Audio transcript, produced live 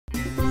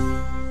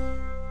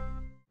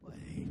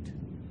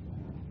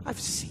I've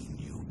seen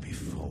you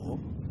before.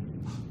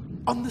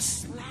 On the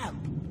slab.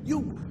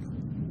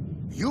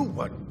 You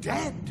were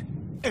dead.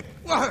 It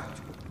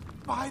worked.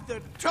 By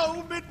the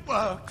Tome, it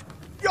worked.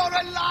 You're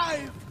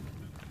alive.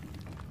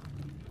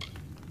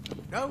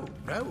 No,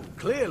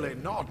 clearly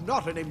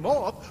not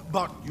anymore.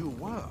 But you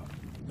were.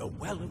 The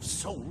Well of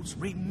Souls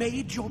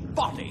remade your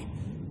body.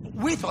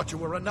 We thought you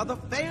were another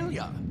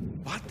failure.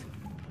 But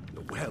the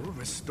well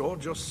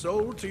restored your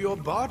soul to your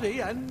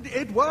body, and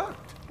it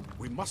worked.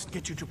 We must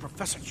get you to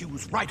Professor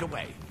Hugues right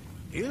away.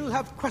 He'll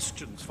have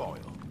questions for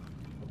you.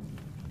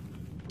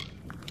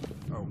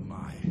 Oh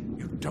my,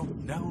 you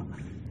don't know?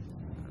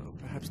 Oh,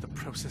 perhaps the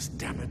process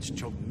damaged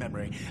your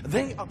memory.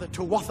 They are the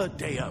Tuatha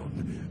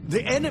Deohn,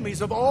 the enemies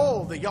of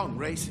all the young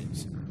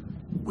races.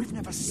 We've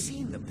never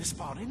seen them this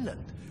far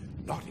inland,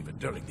 not even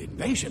during the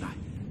invasion.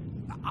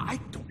 I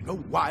don't know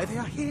why they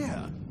are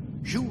here.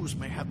 Hugues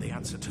may have the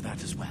answer to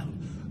that as well.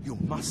 You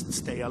must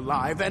stay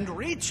alive and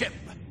reach him.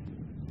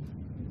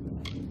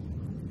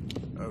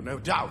 Oh, no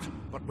doubt,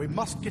 but we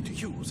must get to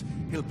Hugues.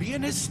 He'll be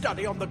in his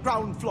study on the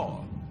ground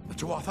floor. The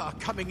Tuatha are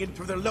coming in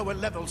through the lower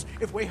levels.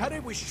 If we hurry,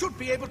 we should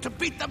be able to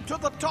beat them to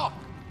the top.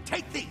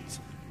 Take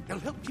these. They'll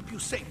help keep you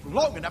safe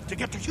long enough to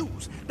get to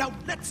Hugues. Now,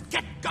 let's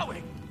get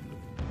going.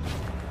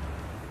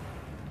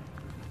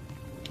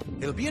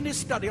 He'll be in his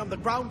study on the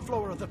ground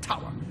floor of the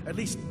tower. At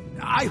least,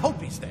 I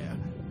hope he's there.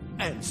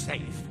 And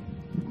safe.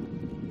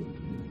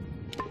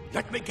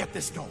 Let me get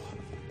this door,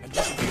 and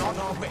we'll be on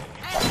our way.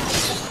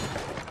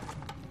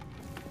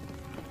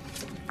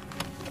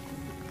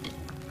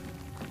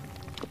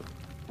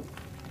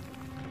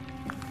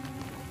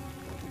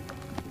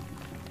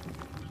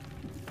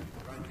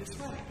 Right this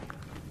way.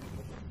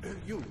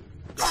 You.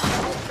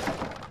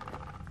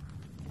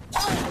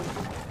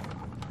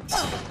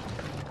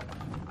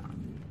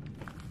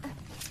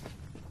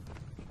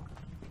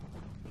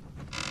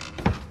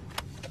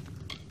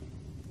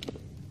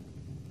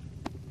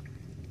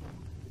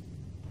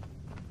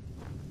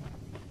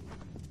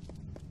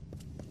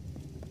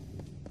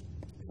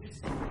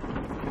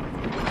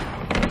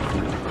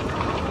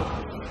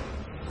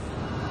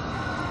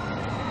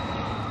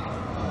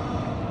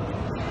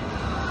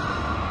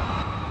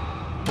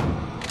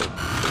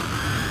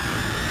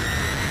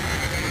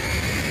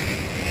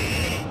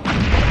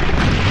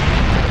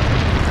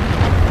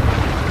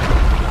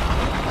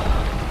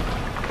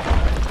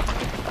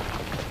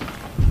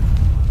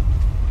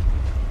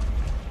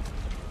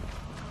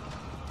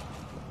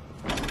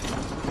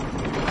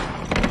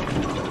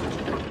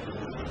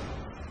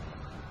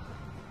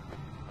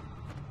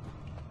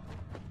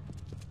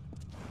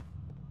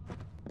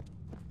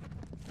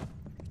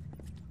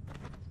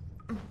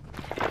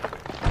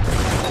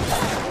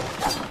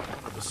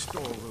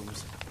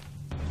 Storerooms.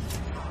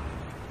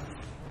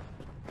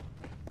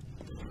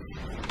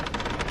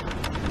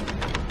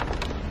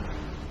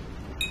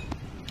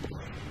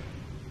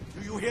 Do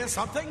you hear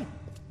something?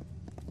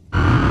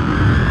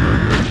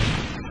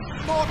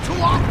 More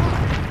Tuatha!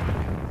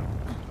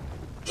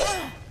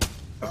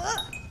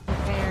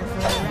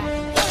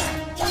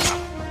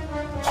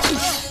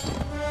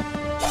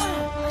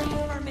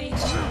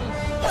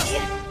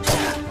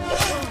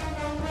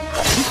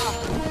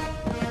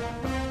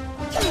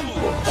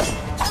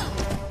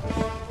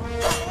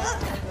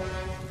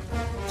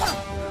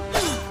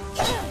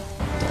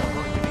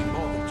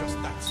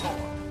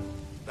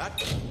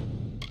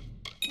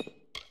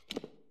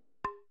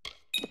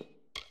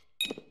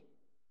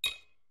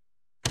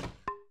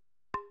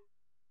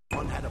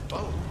 One had a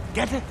bow.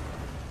 Get it?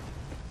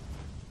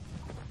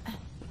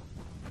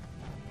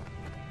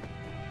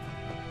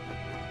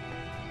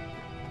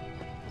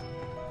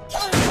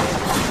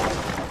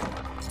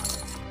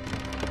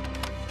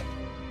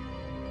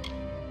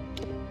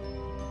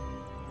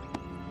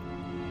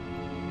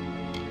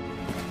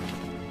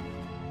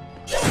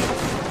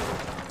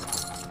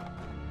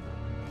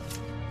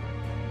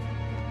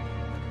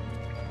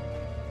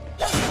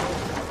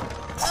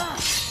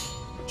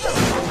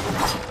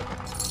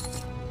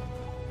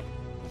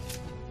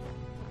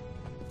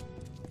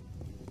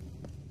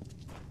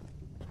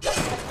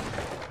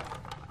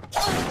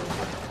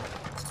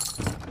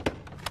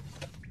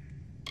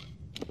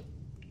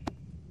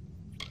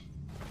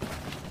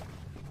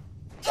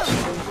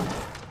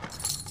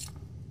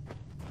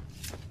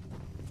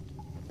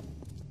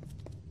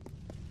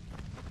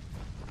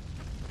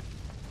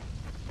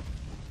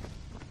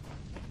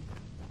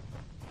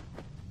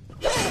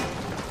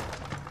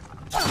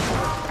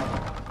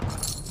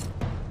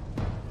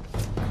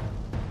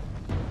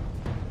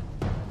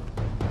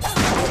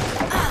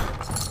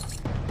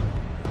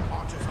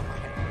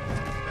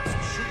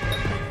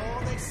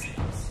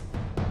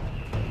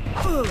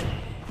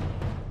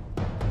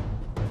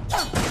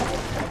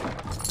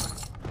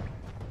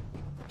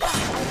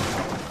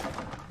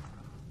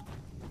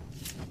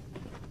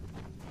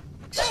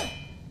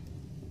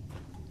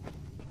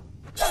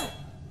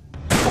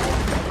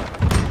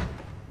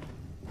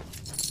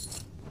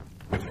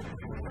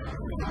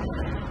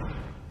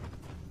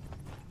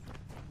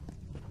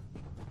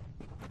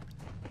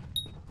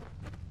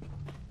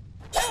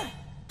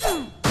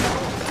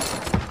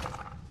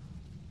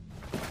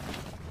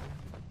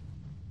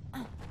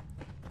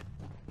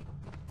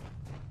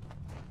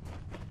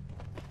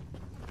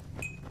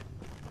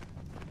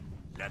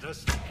 at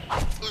us.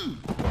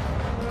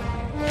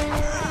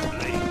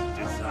 Blade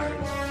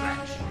desires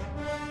flesh.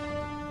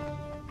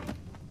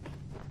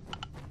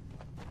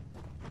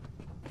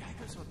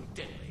 Daggers are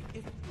deadly if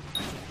you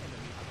catch an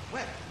enemy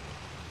unaware.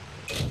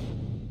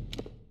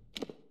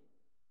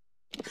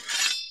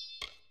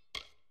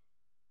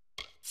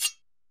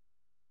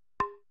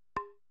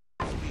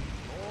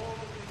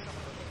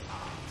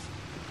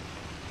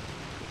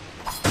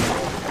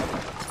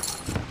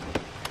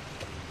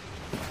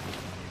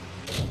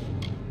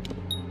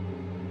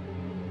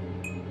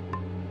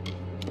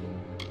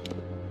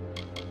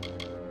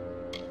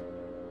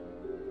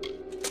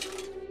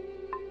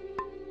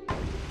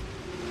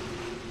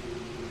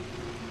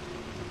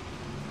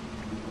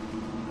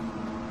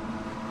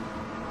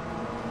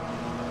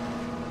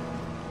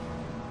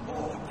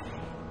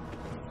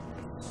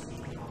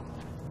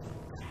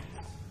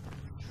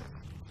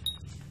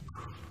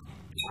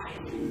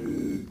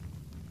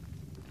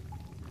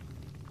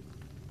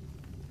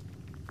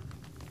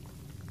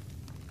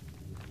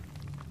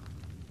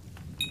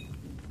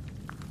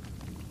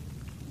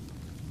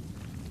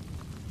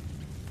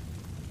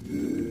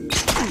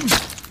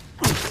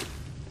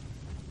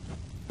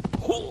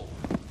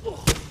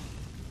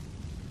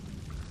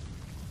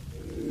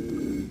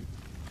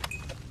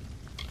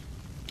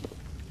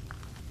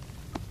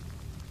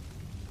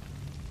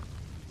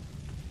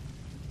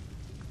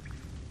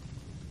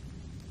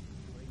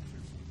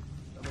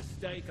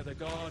 Mistake of the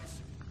gods,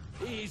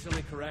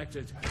 easily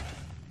corrected.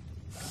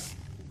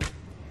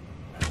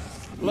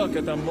 Look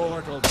at the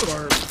mortal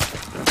burn.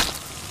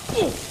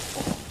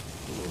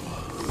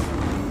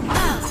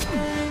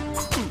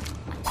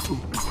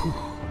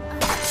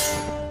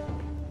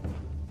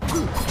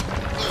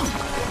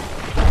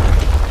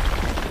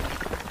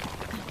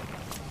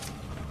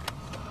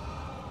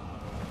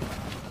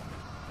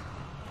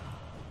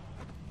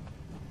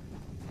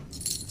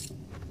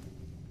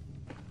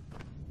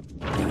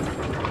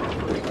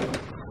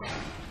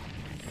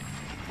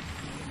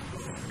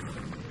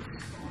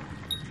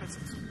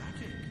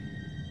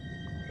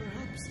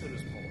 Perhaps there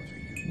is more to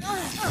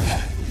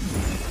you.